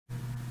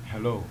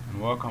Hello and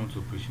welcome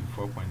to Pushing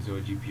 4.0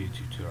 GPA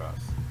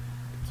tutorials.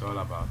 It's all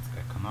about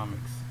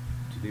economics.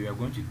 Today we are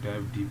going to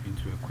dive deep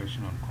into a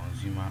question on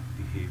consumer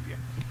behavior.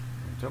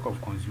 When we talk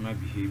of consumer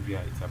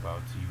behavior, it's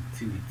about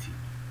utility.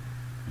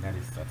 That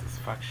is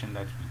satisfaction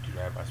that we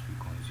derive as we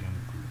consume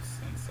goods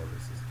and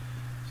services.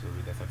 So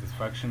with the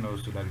satisfaction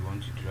also that we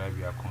want to derive,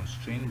 we are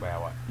constrained by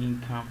our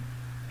income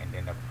and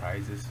then the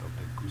prices of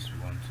the goods we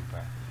want to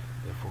buy.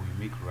 Therefore,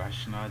 we make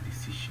rational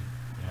decisions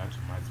in order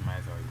to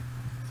maximize our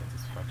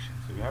satisfaction.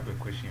 So we have a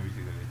question which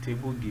is that the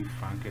table gives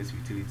Franca's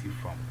utility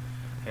from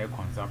her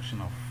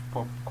consumption of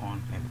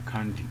popcorn and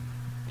candy.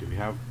 So we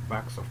have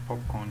bags of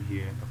popcorn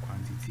here, the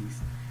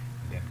quantities,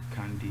 and then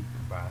candy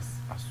bars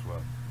as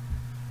well.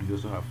 We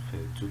also have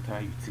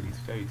total utility.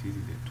 Total utility is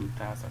the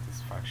total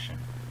satisfaction.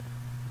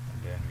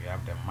 And then we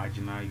have the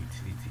marginal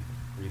utility,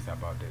 which is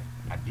about the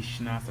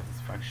additional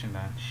satisfaction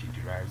that she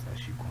derives as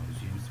she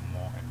consumes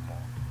more and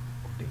more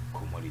of the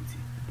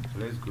commodity. So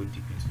let's go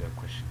deep into the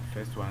question. The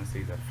first one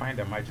says that find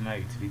the marginal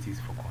utilities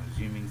for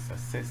consuming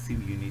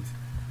successive units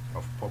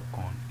of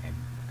popcorn and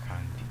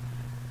candy.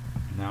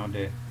 Now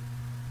the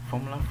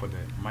formula for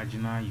the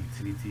marginal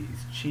utility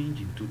is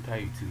change in total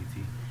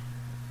utility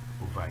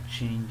over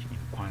change in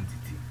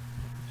quantity.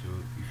 So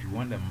if you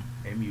want the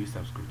MU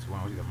subscript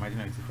 1, which is the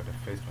marginal utility for the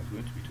first one, it's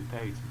going to be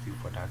total utility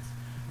for that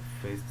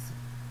first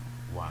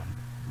one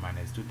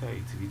minus total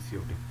utility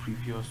of the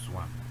previous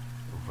one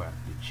over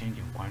the change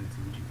in quantity,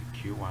 which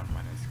will be Q1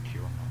 minus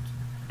Q0.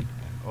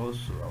 And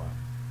also our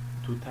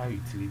total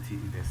utility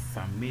is the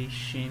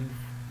summation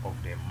of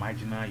the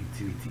marginal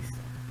utilities.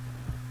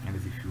 And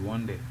as if you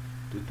want the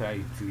total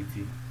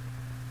utility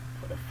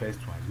for the first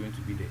one, it's going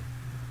to be the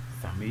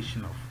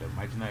summation of the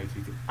marginal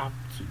utility up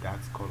to that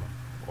column,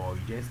 or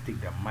you just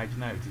take the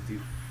marginal utility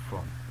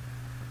from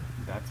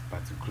that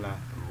particular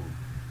row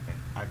and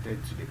add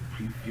it to the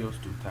previous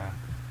total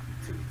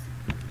utility.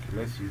 Okay,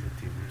 let's use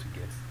a table to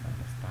get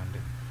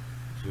understanding.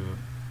 So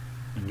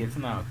in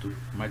getting our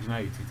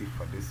marginal utility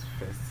for this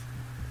first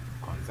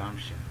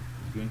consumption,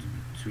 is going to be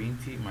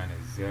 20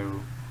 minus 0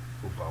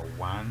 over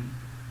 1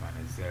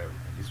 minus 0,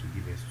 and this will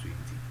give us 20.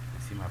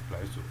 The same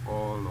applies to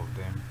all of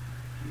them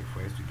here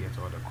for us to get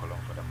all the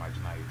column for the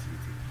marginal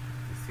utility.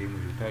 The same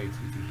with total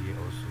utility here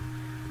also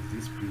is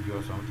this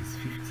previous one, which is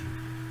 50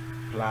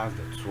 plus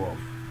the 12,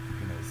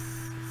 giving us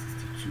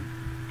 62.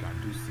 You can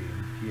do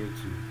same here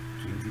too.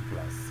 20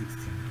 plus 16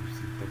 gives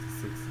you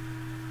 36.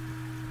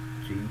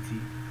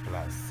 20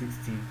 plus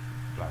 16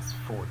 plus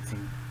 14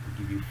 will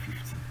give you 50.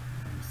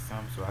 And you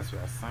sum, so as you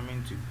are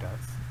summing to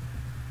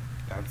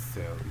that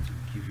cell, it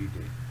will give you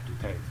the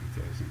total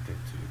utility associated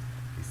to it.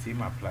 The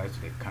same applies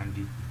to the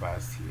candy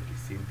bars here. The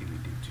same thing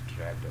we did to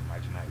derive the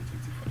marginal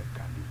utility for the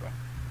candy bar.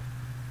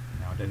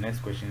 Now the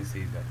next question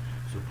says that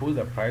suppose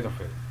the price of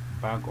a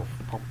bag of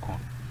popcorn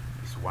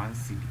is 1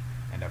 cedi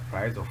and the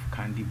price of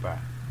candy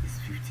bar is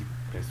 50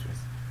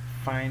 pesos.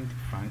 Find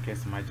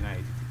Franca's marginal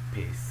utility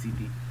per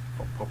cedi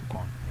for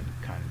popcorn and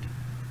candy.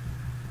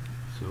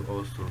 So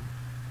also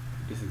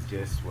this is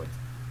just what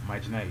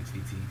marginal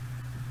utility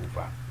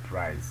over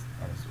price.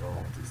 That is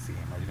all to say,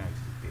 marginal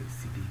utility per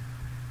cedi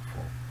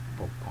for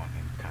popcorn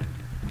and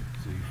candy.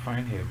 So you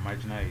find her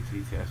marginal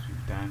utility as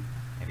we've done,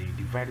 and then you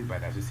divide it by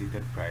the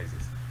associated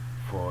prices.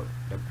 For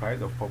the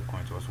price of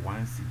popcorn, it was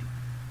 1 cedi.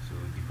 So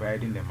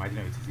dividing the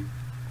marginal utility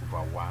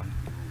over 1,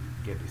 you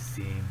will get the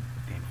same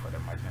thing for the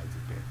marginal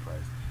utility per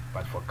price.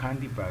 But for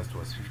candy bars, it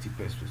was 50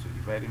 pesos. So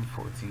dividing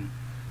 14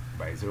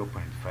 by 0.5,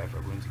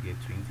 we're going to get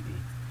 28.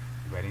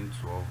 Dividing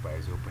 12 by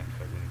 0.5,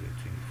 we're going to get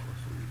 24.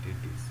 So we did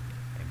this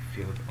and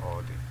filled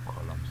all the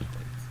columns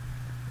for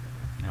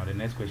it. Now the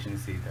next question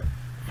says that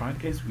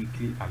Franca's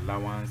weekly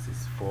allowance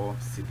is 4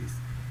 cedis.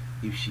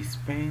 If she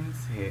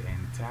spends her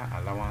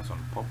entire allowance on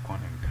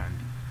popcorn and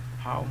candy,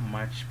 how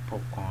much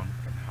popcorn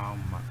and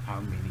how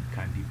many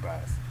candy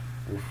bars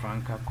will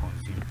Franca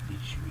consume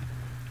each week?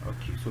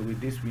 Okay, so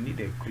with this we need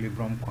the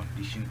equilibrium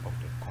condition of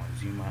the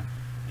consumer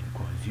in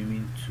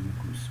consuming two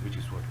goods, which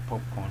is what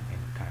popcorn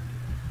and candy.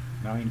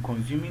 Now in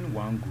consuming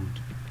one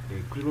good, the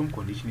equilibrium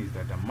condition is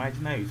that the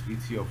marginal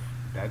utility of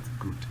that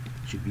good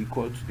should be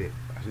equal to the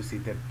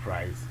associated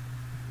price.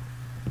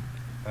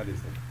 That is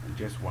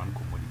just one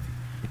commodity.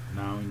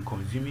 Now in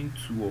consuming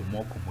two or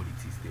more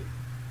commodities,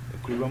 the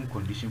equilibrium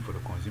condition for the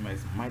consumer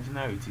is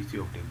marginal utility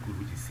of the good,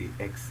 which is say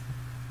X,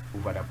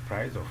 over the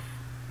price of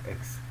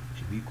X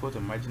should be equal to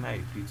marginal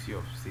utility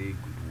of say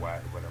good Y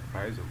over the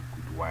price of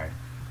good Y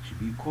should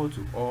be equal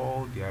to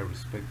all their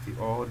respective,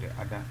 all the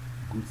other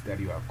goods that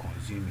you are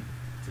consuming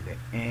to the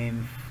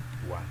nth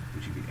one,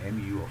 which will be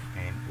mu of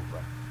n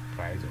over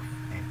price of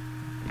n.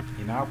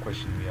 In our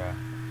question we are,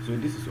 so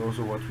this is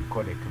also what we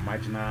call the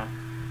Equi-marginal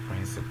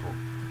principle,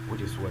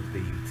 which is what the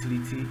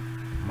utility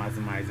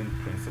maximizing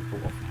principle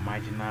of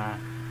marginal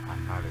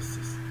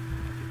analysis.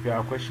 Okay, for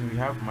our question we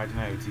have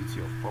marginal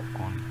utility of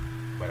popcorn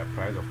by the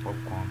price of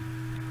popcorn,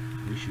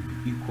 which should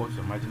be equal to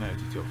the marginal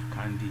utility of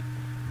candy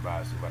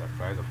bars over the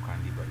price of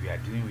candy, but we are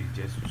dealing with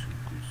just two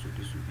goods, so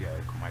this will be our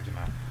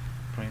Equi-marginal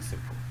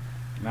principle.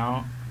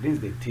 Now this is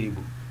the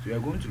table. So we are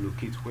going to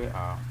locate where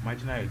our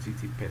marginal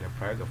utility per the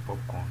price of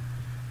popcorn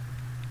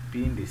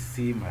being the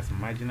same as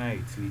marginal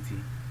utility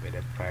by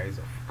the price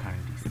of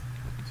candies.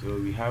 So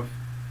we have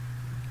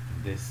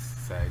this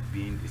side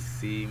being the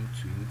same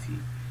 20,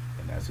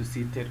 and the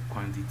associated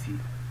quantity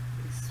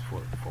is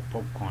for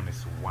popcorn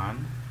is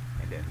 1,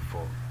 and then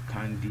for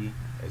candy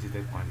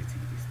associated quantity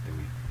is 3.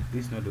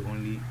 This is not the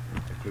only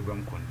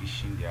equilibrium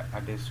condition, there are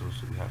others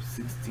also. We have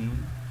 16,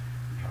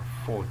 we have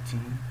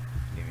 14,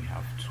 then we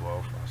have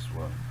 12 as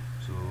well.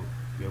 So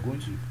we are going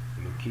to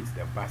locate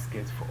the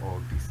basket for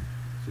all this.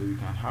 So we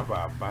can have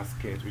our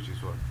basket, which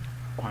is what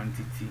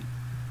quantity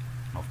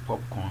of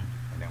popcorn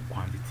and then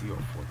quantity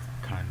of what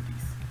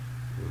candies.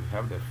 So we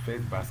have the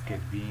first basket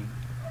being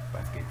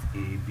basket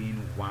A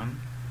being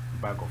 1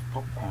 bag of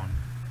popcorn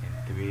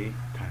and 3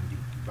 candy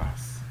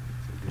bars.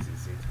 So this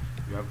is it.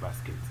 We have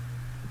basket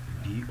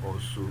B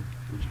also,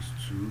 which is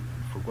 2, and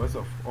because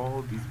of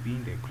all these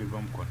being the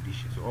equilibrium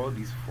conditions, so all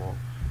these 4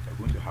 are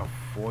going to have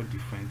 4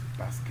 different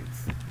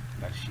baskets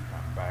that she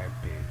can buy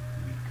per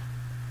week.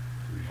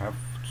 So we have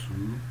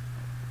 2,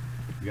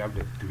 we have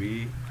the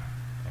 3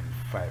 and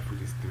 5,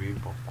 which is 3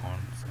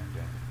 popcorns and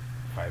then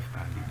 5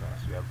 candy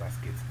bars. We have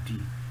basket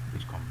D,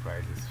 which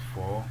comprises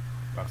 4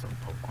 bags of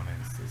popcorn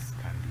and 6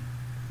 candy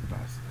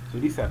bars. So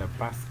these are the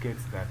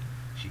baskets that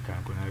she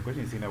can consume. The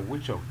question is saying that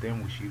which of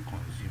them will she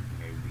consume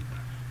in a week?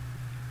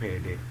 Per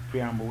the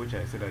preamble, which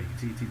I said that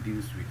utility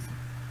deals with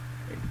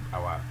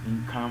our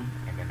income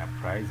and then the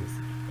prices.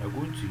 We are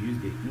going to use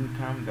the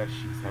income that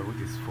she's having,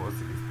 which is 4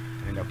 cedis,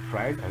 and the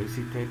price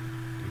associated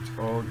with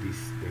all this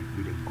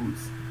with the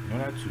goods,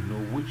 in order to know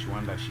which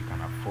one that she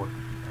can afford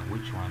and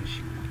which one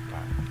she will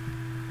buy.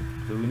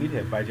 So we need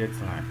a budget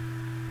line.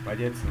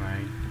 Budget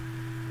line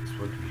is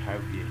what we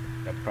have here.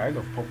 The price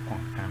of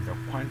popcorn times the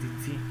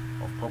quantity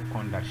of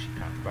popcorn that she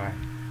can buy,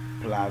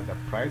 plus the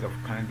price of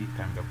candy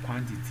times the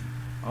quantity.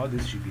 All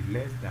this should be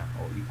less than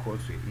or equal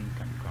to your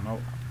income. You cannot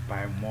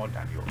buy more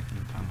than your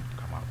income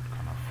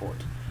can afford.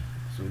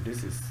 So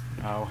this is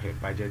how her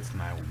budget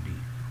line will be.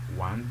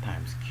 1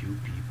 times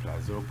QP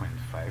plus 0.5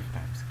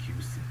 times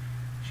QC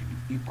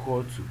should be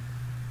equal to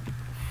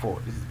 4.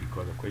 This is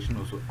because the question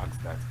also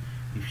asks that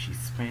if she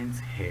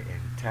spends her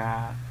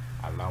entire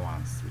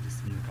allowance, which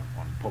is income,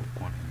 on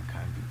popcorn and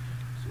candy.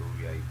 So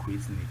we are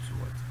equating it to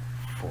what?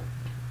 4.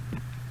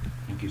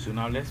 Okay, so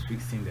now let's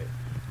fix in the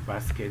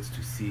baskets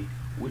to see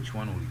which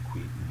one will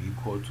be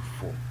equal to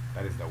 4.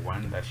 That is the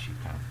one that she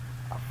can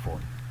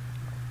afford.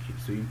 Okay,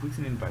 so in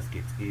putting in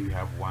basket A, we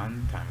have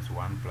 1 times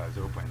 1 plus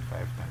 0.5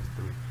 times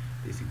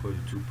 3 is equal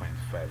to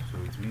 2.5. So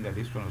it means that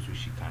this one also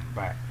she can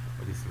buy,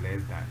 but it's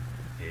less than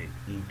her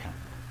income.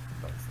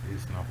 But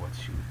this is not what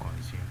she will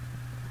consume.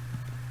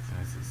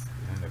 Since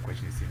the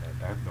question is saying that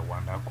that's the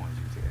one that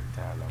consumes her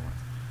entire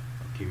allowance.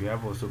 Okay, we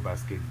have also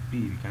basket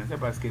B. We can say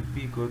basket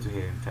B equal to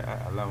her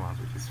entire allowance,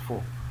 which is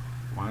 4.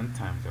 1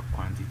 times the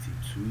quantity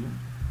 2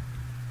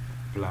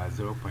 plus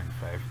 0.5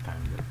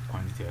 times the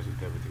quantity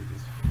associated with it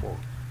is 4.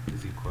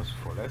 This equals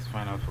 4. Let's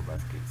find out for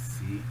basket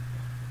C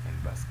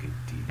and basket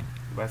D.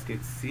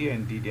 Basket C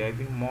and D, they are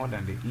even more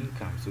than the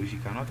income, so she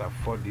cannot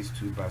afford these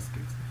 2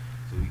 baskets.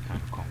 So we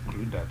can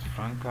conclude that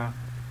Franca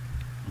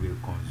will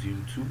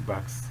consume 2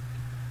 bags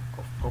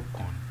of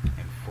popcorn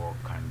and 4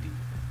 candy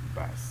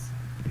bars.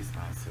 This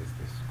answers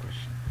this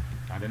question.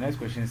 Now the next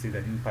question says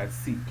that in part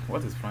C,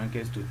 what is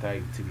Franca's total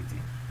utility?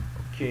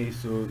 Okay,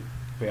 so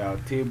per our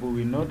table,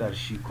 we know that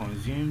she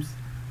consumes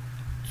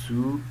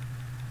 2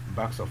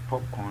 bags of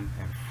popcorn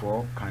and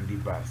 4 candy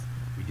bars.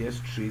 We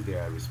just trace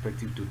their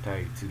respective total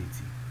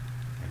utility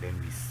and then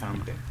we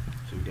sum them.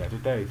 So their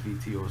total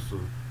utility also,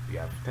 we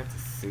have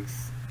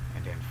 36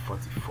 and then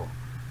 44.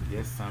 We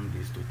just sum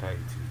this total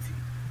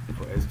utility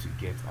for us to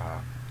get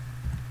our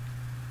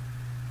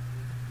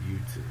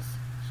utils.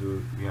 So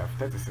we have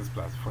 36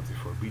 plus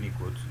 44 being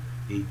equal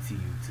to 80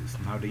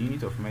 utils. Now the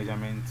unit of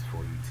measurement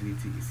for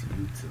utility is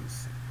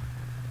utils.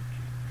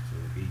 Okay, so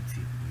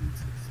 80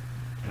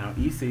 utils. Now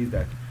he says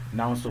that,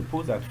 now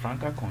suppose that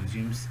Franca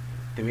consumes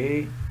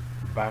 3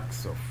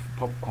 bags of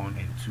popcorn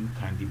and 2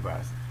 candy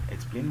bars.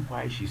 Explain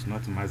why she's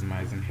not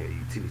maximizing her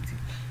utility.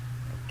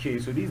 Okay,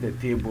 so this is the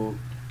table.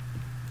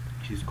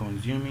 She's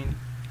consuming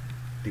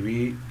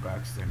 3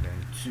 bags and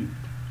then 2.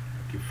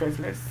 Okay, first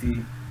let's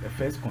see the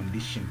first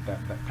condition, that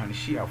can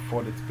she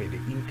afford it per the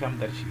income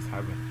that she's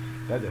having.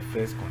 That's the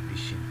first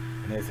condition.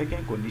 And the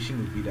second condition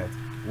would be that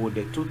will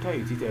the total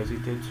utility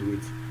associated to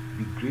it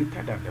be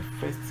greater than the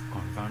first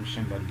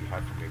consumption that we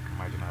had from the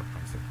Equi-marginal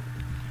principle.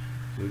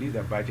 So this is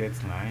the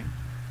budget line,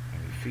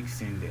 and we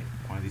fix in the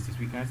quantities.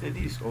 We can say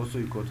this is also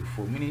equal to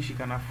 4, meaning she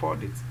can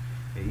afford it.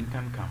 The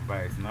income can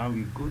buy it. Now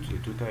we go to the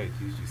total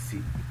utility to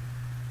see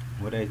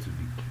whether it will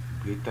be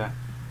greater,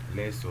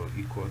 less, or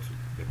equal to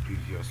the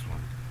previous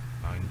one.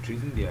 Now in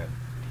tracing their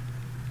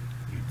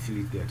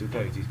utility, their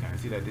total utility, you can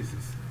see that this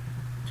is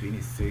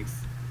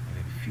 26 and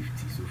then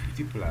 50. So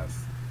 50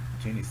 plus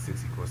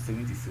 26 equals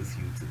 76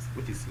 utils,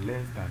 which is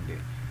less than the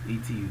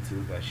 80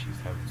 utils that she's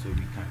having. So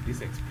we can,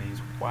 this explains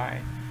why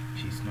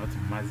she's not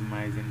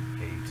maximizing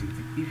her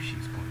utility if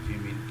she's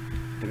consuming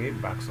 3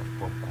 bags of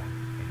popcorn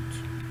and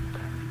 2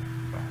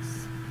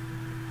 bars.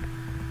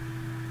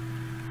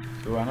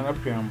 So another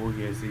preamble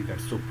here says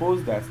that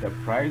suppose that the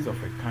price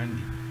of a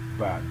candy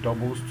bar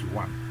doubles to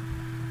 1.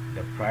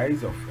 The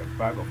price of a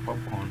bag of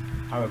popcorn,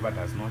 however,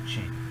 does not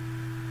change.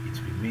 It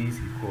remains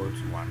equal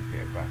to 1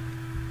 per bag.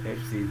 F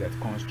says that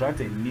construct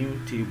a new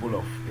table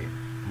of the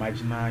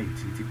marginal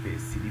utility per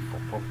CD for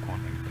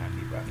popcorn and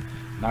candy bars.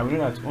 Now we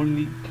know that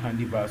only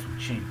candy bars will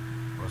change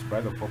because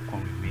price of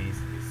popcorn remains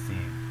the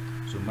same.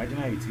 So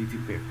marginal utility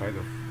per price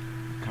of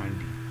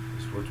candy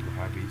is what we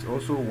have. It's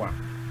also 1.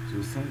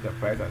 So since the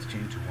price has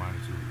changed to 1,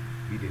 it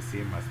will be the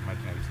same as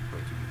marginal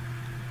utility.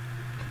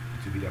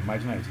 It will be the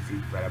marginal utility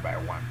divided by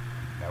 1.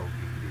 That will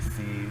give you the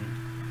same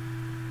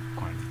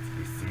quantity,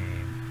 the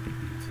same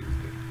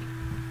utility.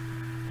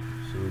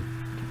 So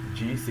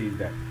Jane says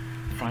that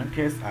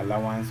Franca's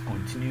allowance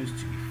continues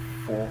to be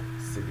 4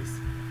 cedis.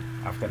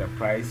 After the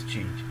price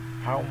change,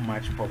 how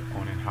much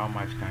popcorn and how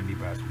much candy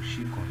bars will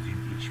she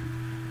consume each week?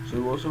 So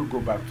we also go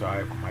back to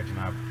our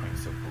Equi-marginal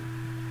principle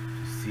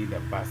to see the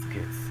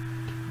baskets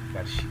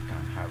that she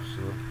can have.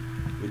 So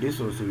with this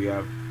also we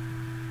have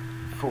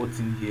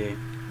 14 here,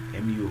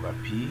 mu over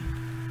p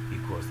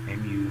equals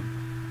mu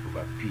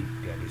over p.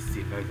 They are the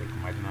same. That's the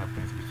Equi-marginal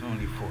principle. It's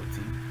only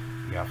 14.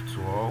 We have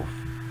 12,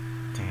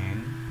 10,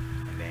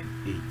 and then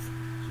 8.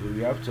 So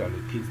we have to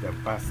allocate the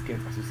basket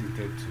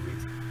associated to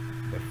it.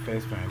 The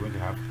first one we're going to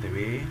have 3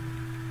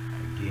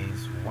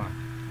 against 1.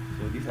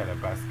 So these are the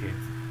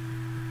baskets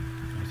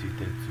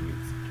associated to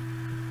it.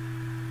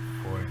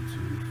 4 and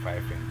 2,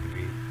 5 and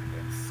 3, and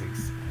then 6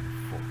 and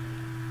 4.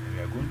 And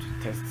we are going to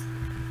test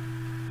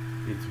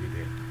it with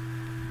the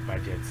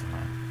budget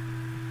line.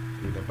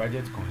 With the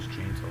budget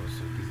constraint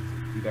also, this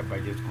is either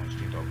budget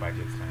constraint or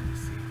budget line the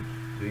same.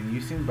 So in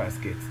using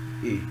basket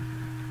A,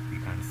 we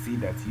can see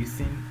that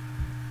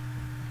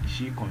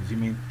she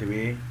consuming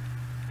 3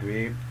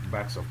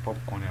 bags of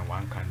popcorn and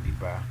 1 candy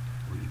bar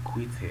will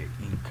equate her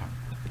income.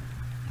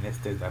 Let's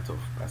test that of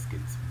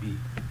basket B.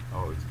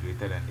 Oh, it's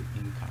greater than the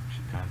income.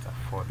 She can't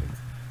afford it.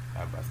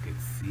 Basket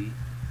C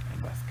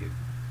and basket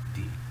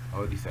D.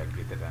 All these are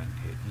greater than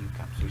her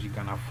income. So she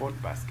can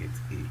afford basket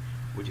A,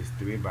 which is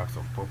 3 bags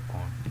of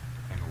popcorn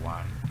and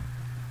 1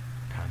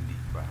 candy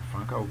bar.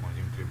 Franca will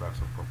consume 3 bags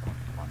of popcorn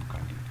and 1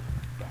 candy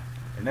bar.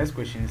 The next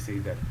question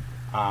says that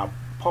are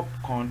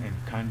popcorn and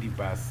candy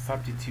bars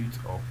substitutes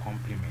or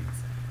complements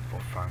for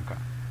Franca?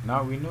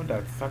 Now we know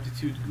that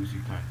substitute goods,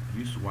 you can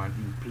use one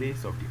in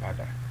place of the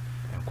other,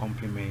 and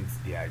complements,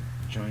 they are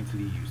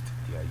jointly used,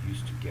 they are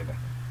used together.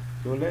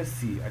 So let's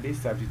see, are they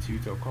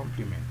substitute or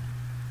complement?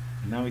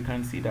 Now we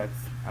can see that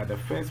at the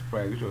first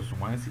price, which was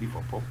 1 cedi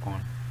for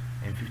popcorn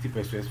and 50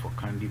 pesos for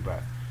candy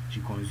bars, she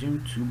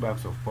consumed 2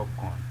 bags of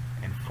popcorn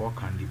and 4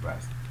 candy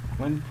bars.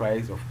 When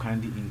price of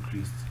candy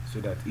increased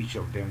so that each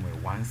of them were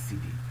 1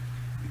 cedi,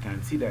 we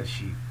can see that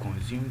she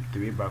consumed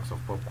 3 bags of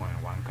popcorn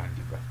and 1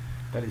 candy bar.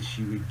 That is,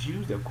 she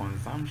reduced the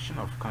consumption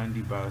of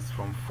candy bars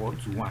from 4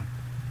 to 1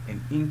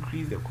 and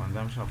increased the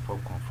consumption of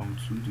popcorn from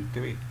 2 to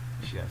 3.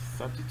 She has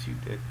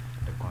substituted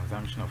the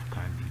consumption of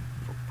candy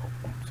for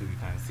popcorn. So we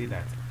can say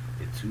that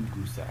the two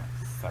goods are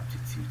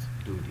substitutes,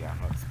 though they are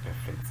not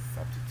perfect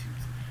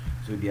substitutes.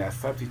 So they are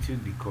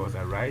substitutes because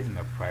a rise in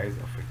the price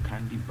of a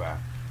candy bar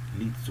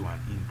leads to an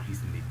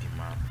increase in the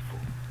demand for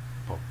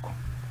popcorn.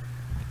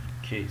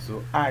 Okay,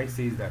 so I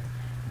says that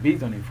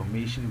based on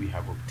information we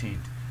have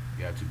obtained,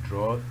 we have to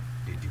draw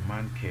the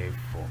demand curve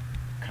for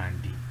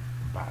candy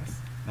bars.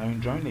 Now in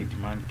drawing a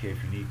demand curve,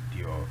 you need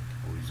your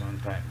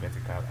horizontal and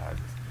vertical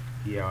axis.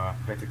 Here our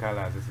vertical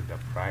axis is the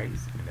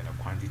price, and then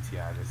the quantity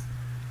axis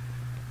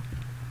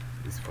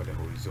is for the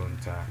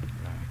horizontal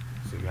line.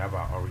 So we have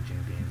our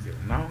origin being 0.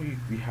 Now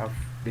we have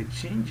the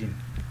change in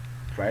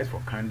price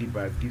for candy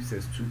bars gives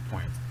us 2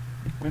 points.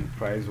 When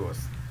price was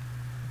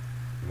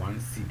 1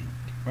 cedi,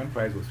 when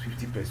price was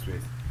 50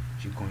 pesos,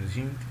 she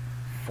consumed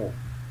 4.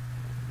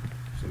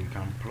 So we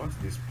can plot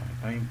this point.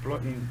 Now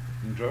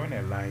in drawing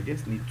a line, you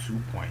just need 2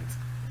 points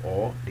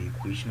or the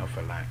equation of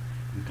a line.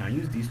 We can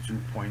use these 2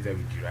 points that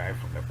we derive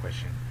from the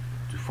question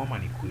to form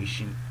an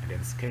equation and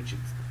then sketch it.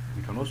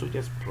 We can also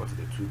just plot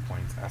the 2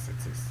 points as it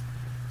is.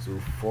 So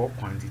 4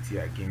 quantity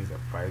against the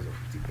price of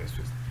 50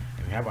 pesos.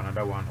 And we have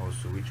another one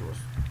also, which was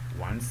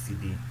 1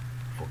 cedi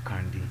for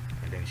candy,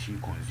 and then she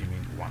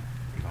consuming 1.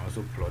 We can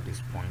also plot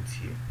this point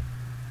here,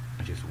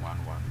 which is 1,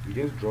 1. We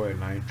just draw a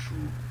line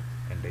through,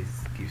 and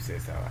this gives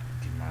us our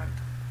demand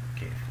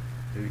curve.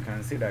 So we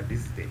can say that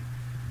this is the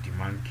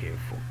demand curve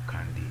for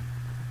candy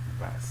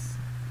bars.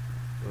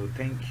 So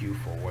thank you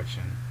for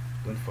watching.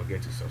 Don't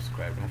forget to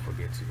subscribe. Don't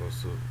forget to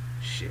also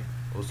share.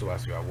 Also,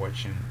 as you are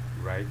watching,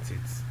 write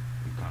it.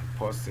 You can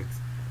pause it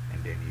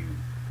and then you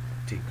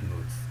take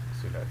notes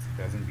so that it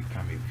doesn't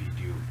become a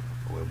video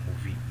or a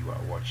movie you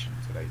are watching,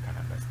 so that you can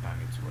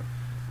understand it well.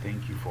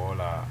 Thank you for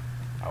all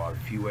our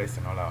viewers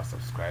and all our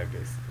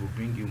subscribers. We'll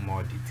bring you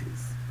more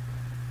details.